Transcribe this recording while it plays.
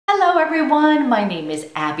Hello everyone, my name is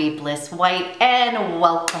Abby Bliss White and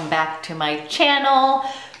welcome back to my channel.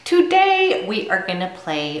 Today we are gonna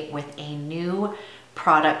play with a new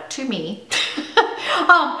product to me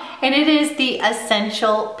and it is the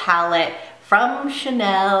Essential Palette from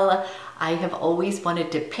Chanel. I have always wanted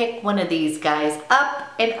to pick one of these guys up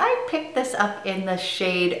and I picked this up in the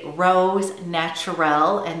shade Rose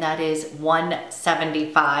Naturel and that is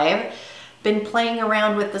 175. Been playing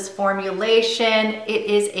around with this formulation. It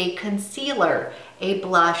is a concealer, a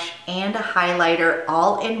blush, and a highlighter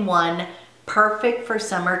all in one. Perfect for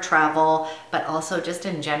summer travel, but also just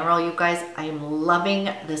in general, you guys, I am loving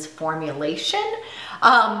this formulation.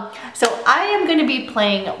 So I am gonna be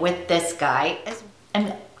playing with this guy.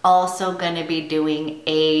 I'm also gonna be doing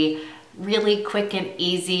a really quick and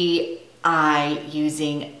easy eye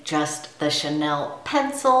using just the Chanel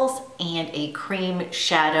pencils and a cream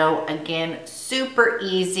shadow. Again, super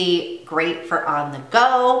easy, great for on the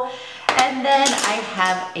go. And then I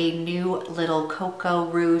have a new little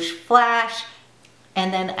Cocoa Rouge Flash.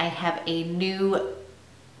 And then I have a new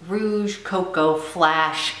Rouge Cocoa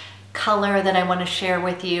Flash color that I want to share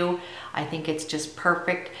with you. I think it's just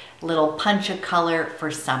perfect little punch of color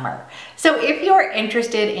for summer. So if you're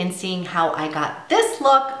interested in seeing how I got this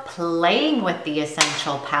look playing with the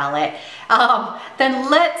Essential Palette, then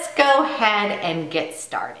let's go ahead and get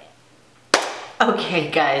started.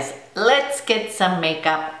 Okay guys, let's get some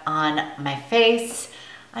makeup on my face.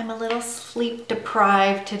 I'm a little sleep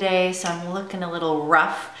deprived today, so I'm looking a little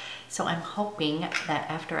rough. So I'm hoping that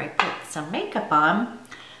after I put some makeup on,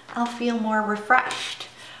 I'll feel more refreshed.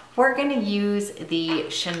 We're gonna use the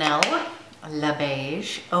Chanel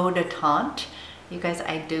Beige Eau de Tint. You guys,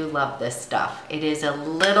 I do love this stuff. It is a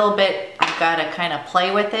little bit, you've gotta kind of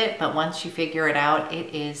play with it, but once you figure it out,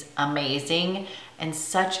 it is amazing and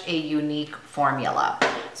such a unique formula.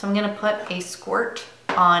 So I'm gonna put a squirt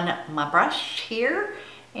on my brush here,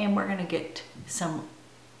 and we're gonna get some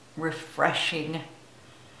refreshing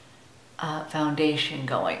foundation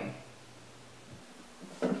going.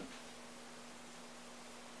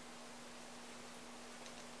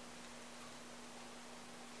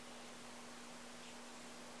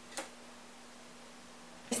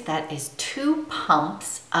 That is 2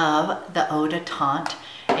 pumps of the Eau de Tint,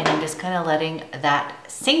 and I'm just kind of letting that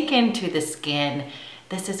sink into the skin.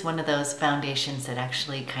 This is one of those foundations that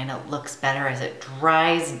actually kind of looks better as it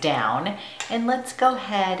dries down. And let's go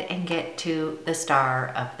ahead and get to the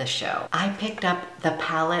star of the show. I picked up the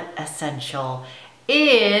Palette Essential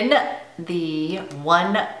in the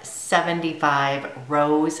 175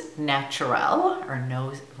 Rose Naturel, or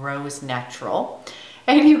no, Rose Natural.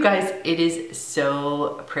 And you guys, it is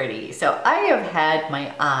so pretty. So I have had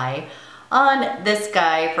my eye on this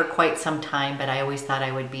guy for quite some time, but I always thought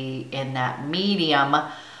I would be in that medium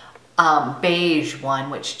beige one,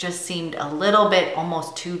 which just seemed a little bit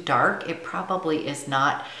almost too dark. It probably is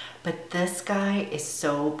not, but this guy is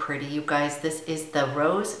so pretty, you guys. This is the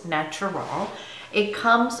Rose Natural. It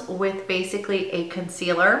comes with basically a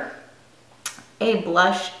concealer, a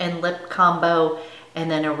blush and lip combo, and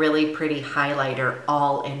then a really pretty highlighter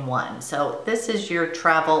all in one. So this is your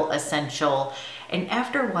travel essential. And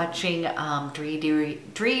after watching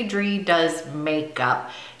Dri Does Makeup,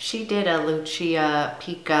 she did a Lucia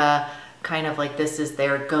Pica, kind of like this is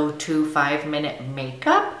their go-to 5-minute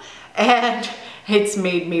makeup. And it's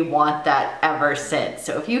made me want that ever since.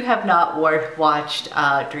 So if you have not watched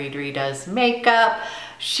Dri Does Makeup,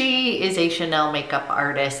 she is a Chanel makeup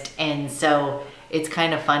artist. And so it's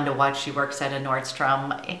kind of fun to watch. She works at a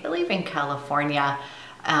Nordstrom, I believe in California,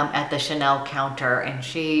 at the Chanel counter, and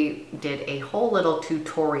she did a whole little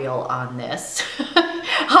tutorial on this.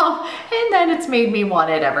 And then it's made me want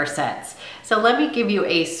it ever since. So let me give you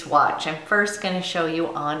a swatch. I'm first gonna show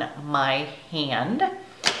you on my hand.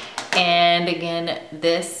 And again,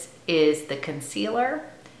 this is the concealer.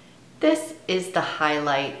 This is the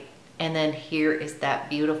highlight. And then here is that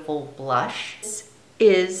beautiful blush. This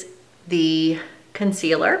is the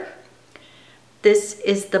concealer. This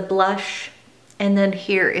is the blush, and then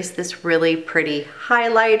here is this really pretty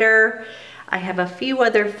highlighter. I have a few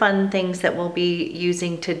other fun things that we'll be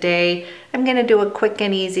using today. I'm gonna do a quick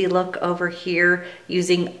and easy look over here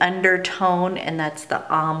using Undertone, and that's the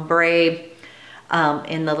ombre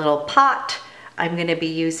in the little pot. I'm gonna be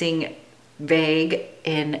using Vague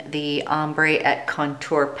in the ombre at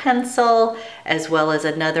contour pencil, as well as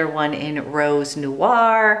another one in Rose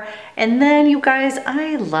Noir. And then you guys,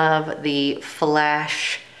 I love the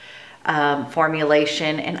Flash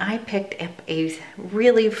formulation, and I picked up a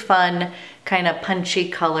really fun kind of punchy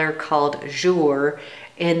color called Jour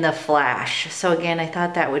in the Flash. So again, I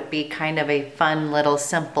thought that would be kind of a fun little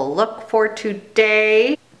simple look for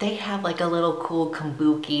today. they have like a little cool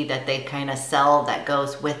kabuki that they kind of sell that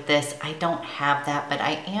goes with this. I don't have that, but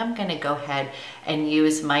I am gonna go ahead and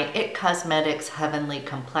use my IT Cosmetics Heavenly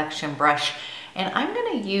Complexion brush. And I'm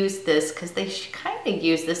gonna use this because they kind of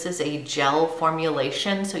use this as a gel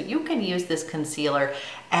formulation. So you can use this concealer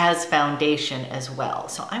as foundation as well.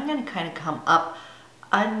 So I'm gonna kind of come up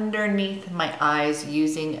underneath my eyes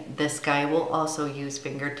using this guy. We'll also use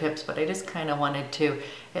fingertips, but I just kind of wanted to,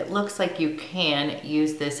 it looks like you can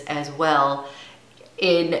use this as well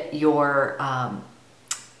in your,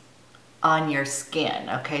 on your skin.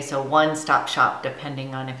 Okay, so one-stop shop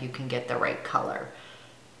depending on if you can get the right color.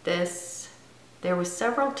 This, there was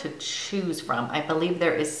several to choose from. I believe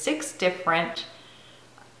there is 6 different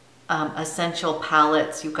essential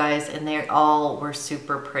palettes, you guys, and they all were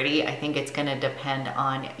super pretty. I think it's gonna depend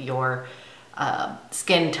on your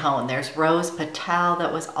skin tone. There's Rose Petal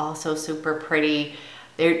that was also super pretty.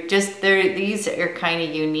 These are kind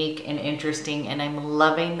of unique and interesting, and I'm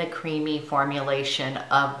loving the creamy formulation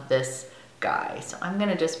of this guy. So I'm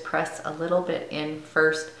gonna just press a little bit in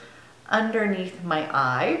first underneath my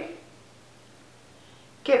eye.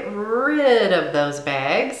 Get rid of those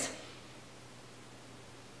bags.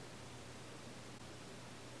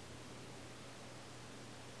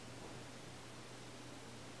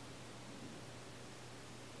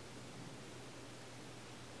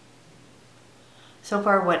 So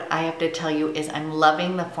far, what I have to tell you is I'm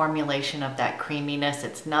loving the formulation of that creaminess.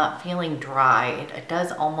 It's not feeling dry. It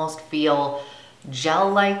does almost feel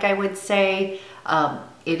gel-like, I would say.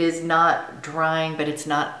 It is not drying, but it's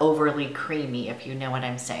not overly creamy, if you know what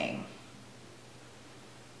I'm saying.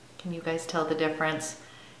 Can you guys tell the difference?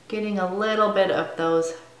 Getting a little bit of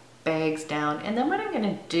those bags down. And then what I'm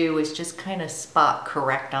gonna do is just kind of spot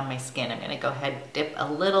correct on my skin. I'm gonna go ahead, dip a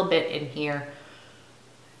little bit in here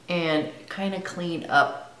and kind of clean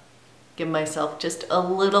up, give myself just a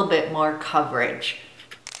little bit more coverage.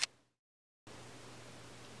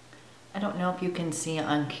 I don't know if you can see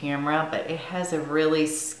on camera, but it has a really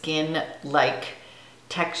skin-like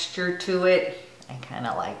texture to it. I kind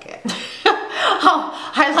of like it.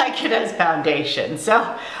 I like it as foundation.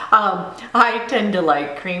 So I tend to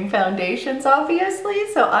like cream foundations,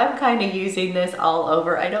 obviously. So I'm kind of using this all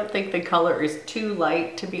over. I don't think the color is too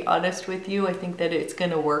light, to be honest with you. I think that it's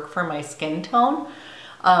going to work for my skin tone.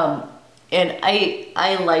 And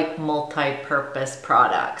I like multi-purpose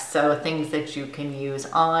products. So things that you can use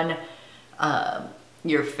on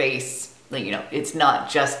your face. You know, it's not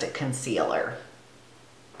just a concealer.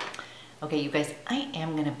 Okay, you guys, I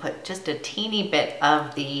am gonna put just a teeny bit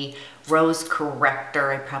of the Rose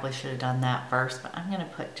Corrector. I probably should have done that first, but I'm gonna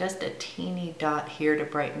put just a teeny dot here to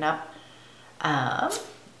brighten up,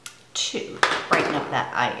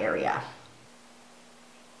 that eye area.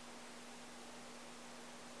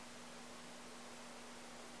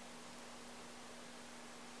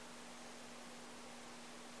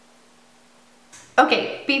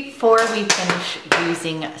 Okay, before we finish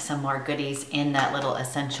using some more goodies in that little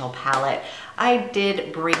essential palette, I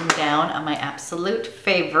did bring down on my absolute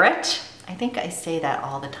favorite. I think I say that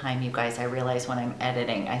all the time, you guys. I realize when I'm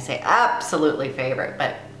editing, I say absolutely favorite,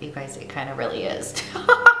 but you guys, it kind of really is.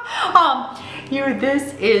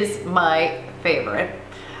 This is my favorite,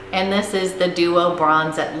 and this is the Duo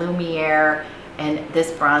Bronze at Lumiere, and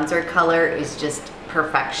this bronzer color is just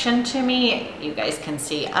perfection to me. You guys can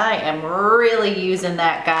see I am really using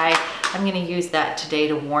that guy. I'm gonna use that today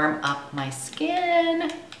to warm up my skin.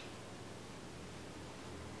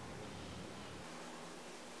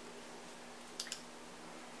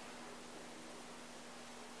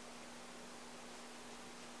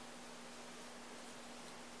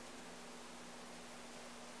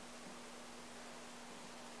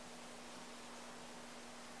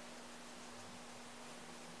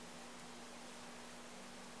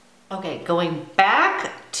 Okay, going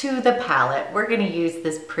back to the palette, we're gonna use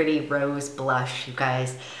this pretty rose blush, you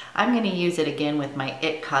guys. I'm gonna use it again with my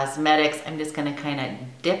IT Cosmetics. I'm just gonna kind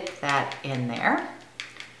of dip that in there.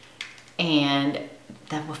 And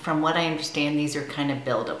from what I understand, these are kind of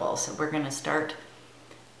buildable. So we're gonna start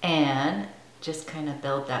and just kind of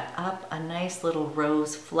build that up. A nice little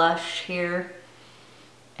rose flush here.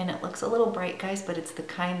 And it looks a little bright, guys, but it's the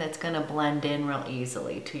kind that's gonna blend in real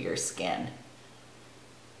easily to your skin.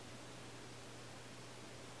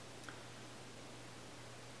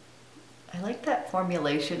 I like that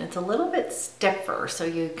formulation. It's a little bit stiffer, so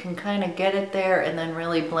you can kind of get it there and then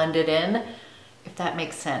really blend it in, if that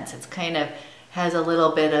makes sense. It's kind of has a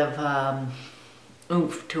little bit of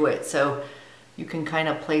oomph to it, so you can kind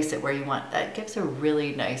of place it where you want. That gives a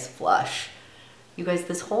really nice flush. You guys,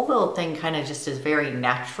 this whole little thing kind of just is very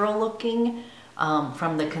natural looking.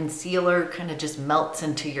 from the concealer kind of just melts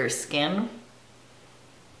into your skin.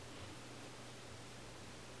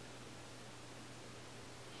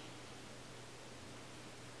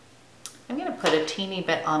 I'm gonna put a teeny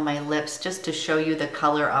bit on my lips just to show you the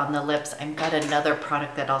color on the lips. I've got another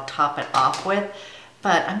product that I'll top it off with,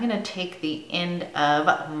 but I'm gonna take the end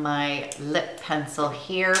of my lip pencil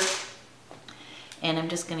here, and I'm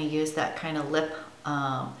just gonna use that kind of lip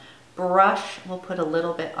brush. We'll put a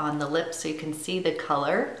little bit on the lips so you can see the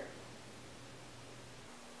color.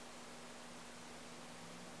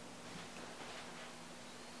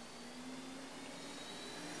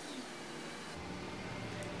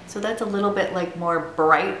 So that's a little bit like more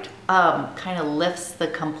bright, kind of lifts the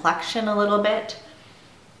complexion a little bit.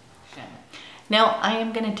 Now I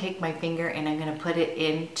am gonna take my finger and I'm gonna put it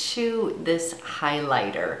into this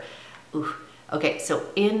highlighter. Ooh. Okay, so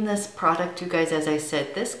in this product, you guys, as I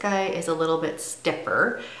said, this guy is a little bit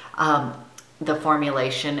stiffer, the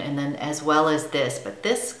formulation, and then as well as this, but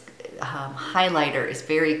this highlighter is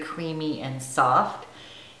very creamy and soft.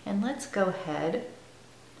 And let's go ahead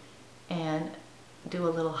and do a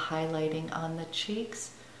little highlighting on the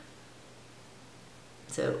cheeks.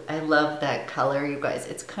 So I love that color, you guys.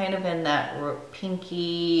 It's kind of in that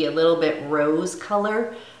pinky, a little bit rose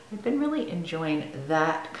color. I've been really enjoying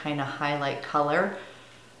that kind of highlight color.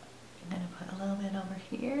 I'm gonna put a little bit over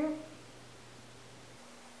here.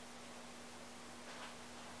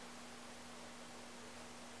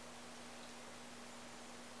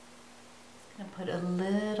 I'm gonna put a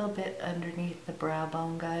little bit underneath the brow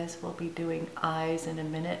bone, guys. We'll be doing eyes in a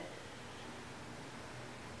minute.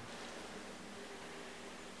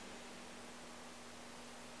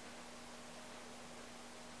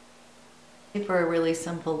 For a really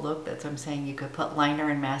simple look, that's what I'm saying, you could put liner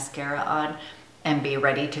and mascara on and be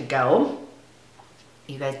ready to go.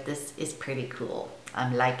 You guys, this is pretty cool.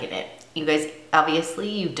 I'm liking it. You guys, obviously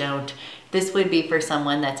you don't. This would be for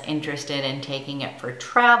someone that's interested in taking it for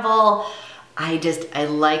travel. I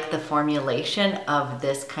like the formulation of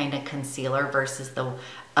this kind of concealer versus the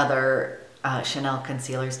other Chanel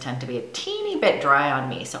concealers tend to be a teeny bit dry on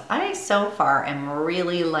me. So I so far am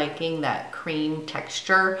really liking that cream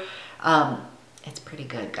texture. It's pretty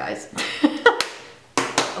good, guys.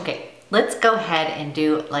 Okay, let's go ahead and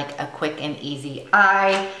do like a quick and easy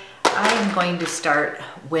eye. I am going to start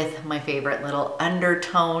with my favorite little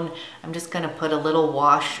undertone. I'm just gonna put a little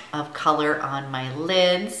wash of color on my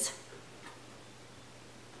lids.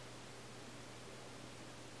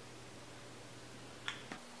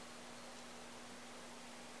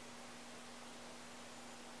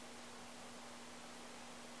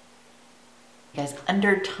 Guys,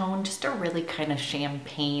 undertone, just a really kind of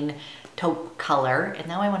champagne taupe color. And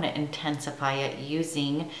now I want to intensify it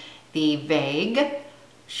using the Beige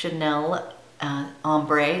Chanel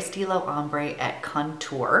Ombre, Stilo Ombre at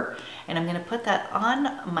Contour. And I'm going to put that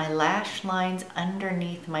on my lash lines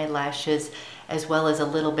underneath my lashes, as well as a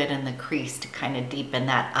little bit in the crease to kind of deepen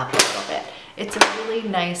that up a little bit. It's a really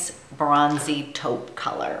nice bronzy taupe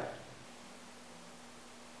color.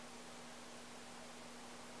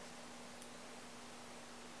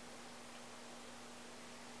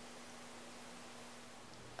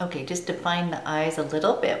 Okay, just define the eyes a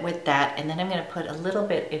little bit with that, and then I'm going to put a little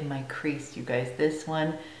bit in my crease, you guys. This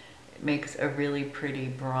one makes a really pretty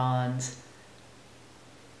bronze.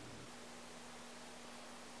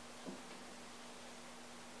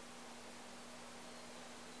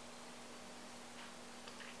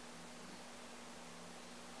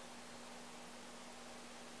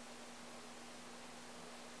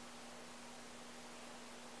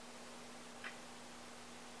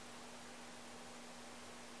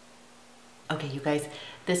 Okay, you guys,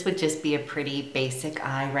 this would just be a pretty basic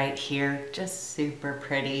eye right here. Just super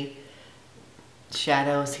pretty.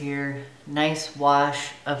 Shadows here, nice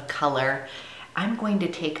wash of color. I'm going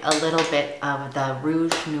to take a little bit of the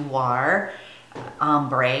Rouge Noir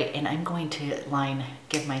Ombre, and I'm going to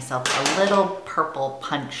give myself a little purple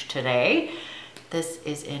punch today. This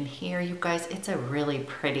is in here, you guys. It's a really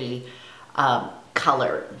pretty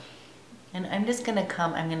color. And I'm just gonna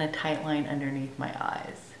I'm gonna tight line underneath my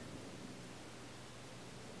eyes,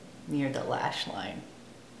 near the lash line.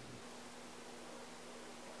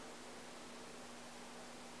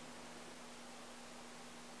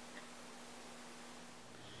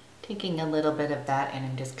 Taking a little bit of that and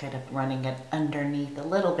I'm just kind of running it underneath a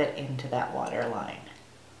little bit into that waterline.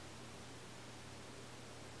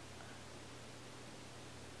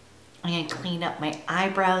 I'm going to clean up my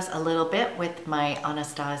eyebrows a little bit with my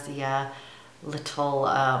Anastasia little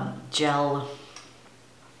gel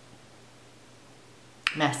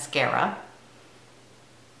mascara.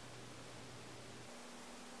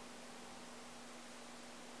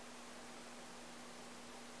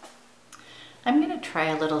 I'm gonna try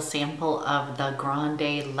a little sample of the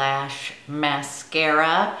Grande Lash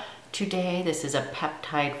Mascara today. This is a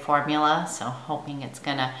peptide formula, so hoping it's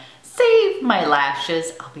gonna save my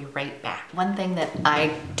lashes. I'll be right back. One thing that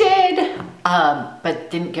I did,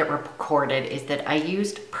 but didn't get recorded, is that I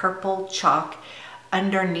used purple chalk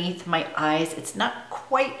underneath my eyes. It's not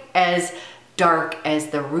quite as dark as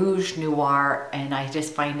the Rouge Noir, and I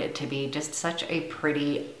just find it to be just such a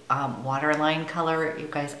pretty waterline color. You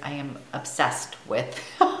guys, I am obsessed with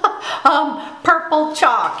purple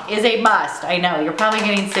chalk is a must. I know, you're probably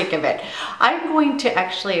getting sick of it. I'm going to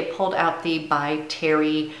actually pulled out the By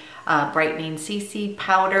Terry Brightening CC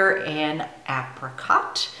Powder and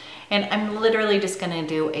Apricot. And I'm literally just gonna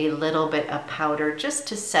do a little bit of powder just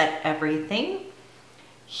to set everything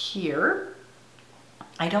here.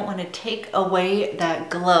 I don't want to take away that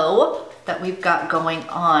glow that we've got going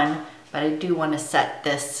on, but I do want to set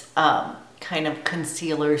this kind of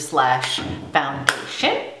concealer slash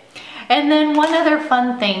foundation. And then one other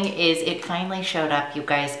fun thing is it finally showed up, you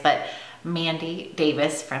guys, but Mandy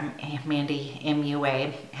Davis from Mandy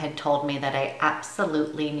MUA had told me that I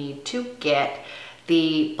absolutely need to get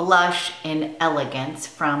the blush in Elegance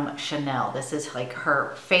from Chanel. This is like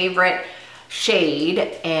her favorite shade,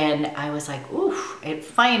 and I was like, oof, it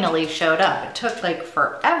finally showed up. It took like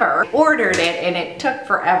forever. Ordered it and it took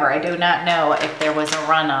forever. I do not know if there was a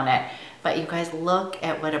run on it, but you guys, look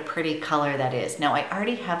at what a pretty color that is. Now I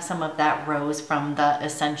already have some of that rose from the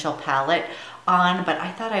Essential palette on, but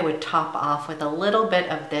I thought I would top off with a little bit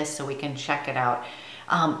of this so we can check it out.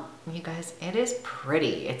 You guys, it is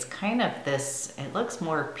pretty. It's kind of this, it looks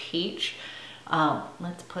more peach.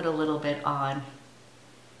 Let's put a little bit on.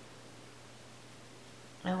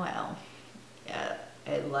 Oh wow, yeah,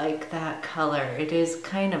 I like that color. It is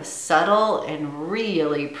kind of subtle and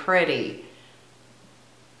really pretty.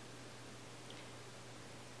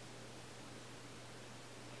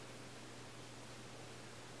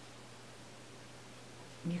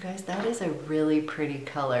 You guys, that is a really pretty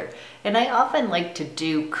color. And I often like to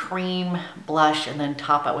do cream blush and then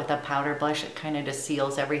top it with a powder blush. It kind of just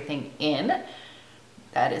seals everything in.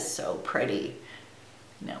 That is so pretty.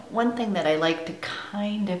 Now, one thing that I like to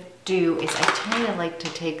kind of do is I kind of like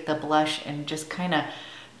to take the blush and just kind of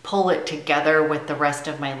pull it together with the rest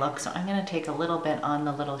of my look. So I'm going to take a little bit on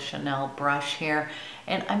the little Chanel brush here,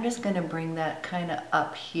 and I'm just going to bring that kind of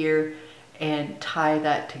up here and tie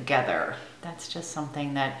that together. That's just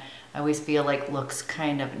something that I always feel like looks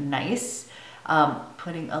kind of nice.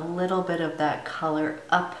 Putting a little bit of that color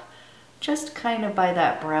up just kind of by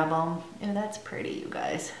that brow bone. Yeah, that's pretty, you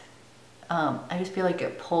guys. I just feel like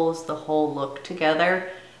it pulls the whole look together.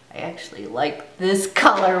 I actually like this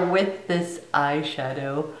color with this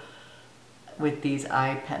eyeshadow, with these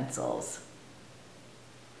eye pencils.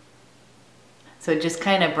 So it just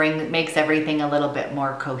kind of makes everything a little bit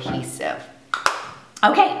more cohesive.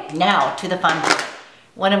 Okay, now to the fun part.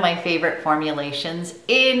 One of my favorite formulations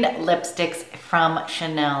in lipsticks from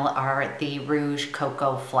Chanel are the Rouge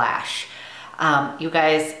Cocoa Flash. You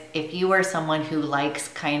guys, if you are someone who likes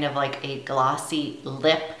kind of like a glossy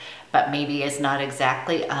lip, but maybe is not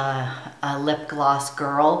exactly a lip gloss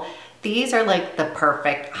girl, these are like the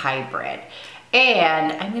perfect hybrid.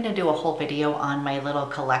 And I'm gonna do a whole video on my little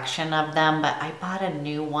collection of them, but I bought a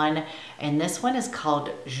new one, and this one is called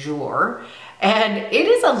Jour. And it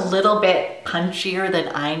is a little bit punchier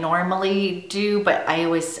than I normally do, but I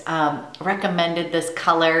always recommended this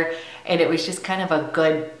color, and it was just kind of a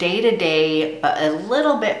good day-to-day, but a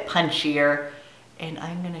little bit punchier. And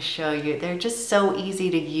I'm gonna show you, they're just so easy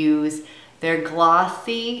to use. They're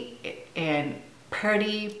glossy and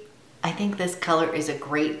pretty. I think this color is a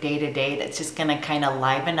great day-to-day that's just gonna kind of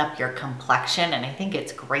liven up your complexion, and I think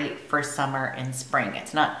it's great for summer and spring.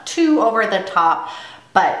 It's not too over the top,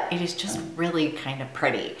 but it is just really kind of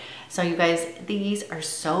pretty. So you guys, these are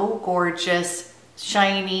so gorgeous,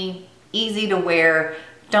 shiny, easy to wear,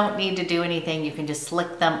 don't need to do anything. You can just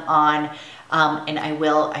slick them on. And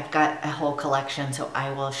I've got a whole collection, so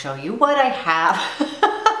I will show you what I have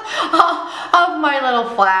of my little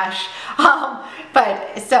flash.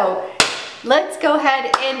 So let's go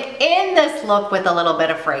ahead and end this look with a little bit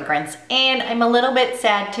of fragrance. And I'm a little bit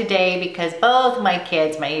sad today because both my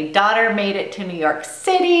kids, my daughter made it to New York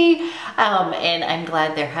City, and I'm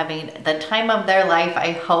glad they're having the time of their life,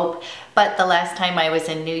 I hope. But the last time I was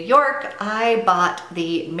in New York, I bought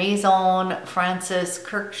the Maison Francis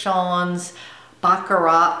Kurkdjian's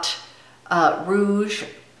Baccarat Rouge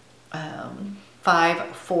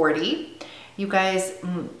 540. You guys,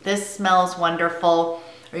 this smells wonderful.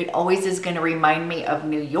 It always is going to remind me of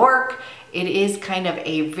New York. It is kind of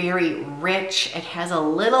a very rich, it has a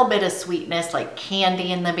little bit of sweetness like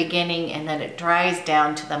candy in the beginning, and then it dries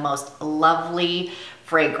down to the most lovely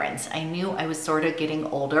fragrance. I knew I was sort of getting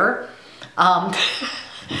older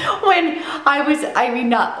when I mean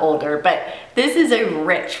not older, but this is a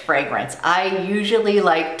rich fragrance. I usually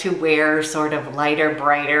like to wear sort of lighter,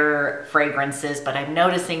 brighter fragrances, but I'm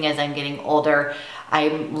noticing as I'm getting older,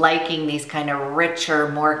 I'm liking these kind of richer,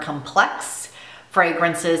 more complex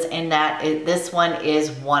fragrances, and this one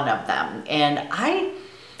is one of them. And I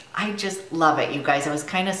just love it, you guys. I was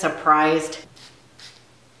kind of surprised.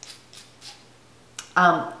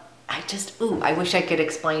 I wish I could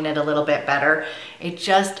explain it a little bit better. It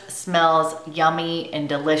just smells yummy and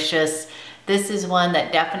delicious. This is one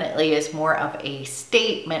that definitely is more of a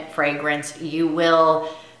statement fragrance. You will,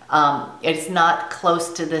 it's not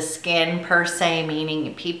close to the skin per se,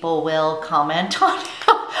 meaning people will comment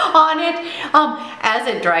on it. As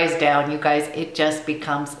it dries down, you guys, it just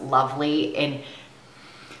becomes lovely. And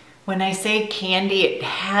when I say candy, it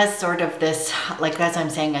has sort of this, like as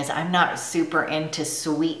I'm saying, is I'm not super into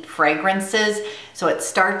sweet fragrances. So it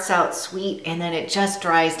starts out sweet and then it just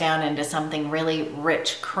dries down into something really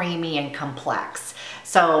rich, creamy, and complex.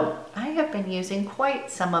 So I have been using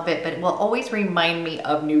quite some of it, but it will always remind me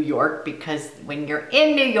of New York, because when you're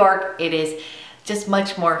in New York, it is just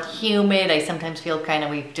much more humid. I sometimes feel kind of,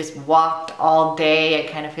 we've just walked all day.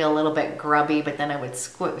 I kind of feel a little bit grubby, but then I would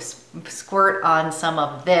squirt on some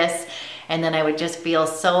of this, and then I would just feel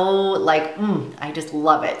so like, I just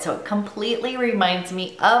love it. So it completely reminds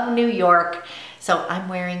me of New York. So I'm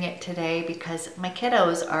wearing it today because my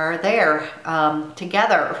kiddos are there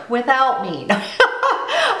together without me.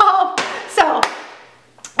 So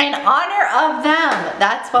in honor of them,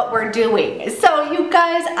 that's what we're doing. So you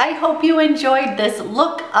guys, I hope you enjoyed this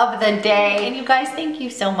look of the day. And you guys, thank you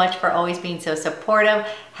so much for always being so supportive.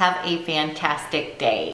 Have a fantastic day.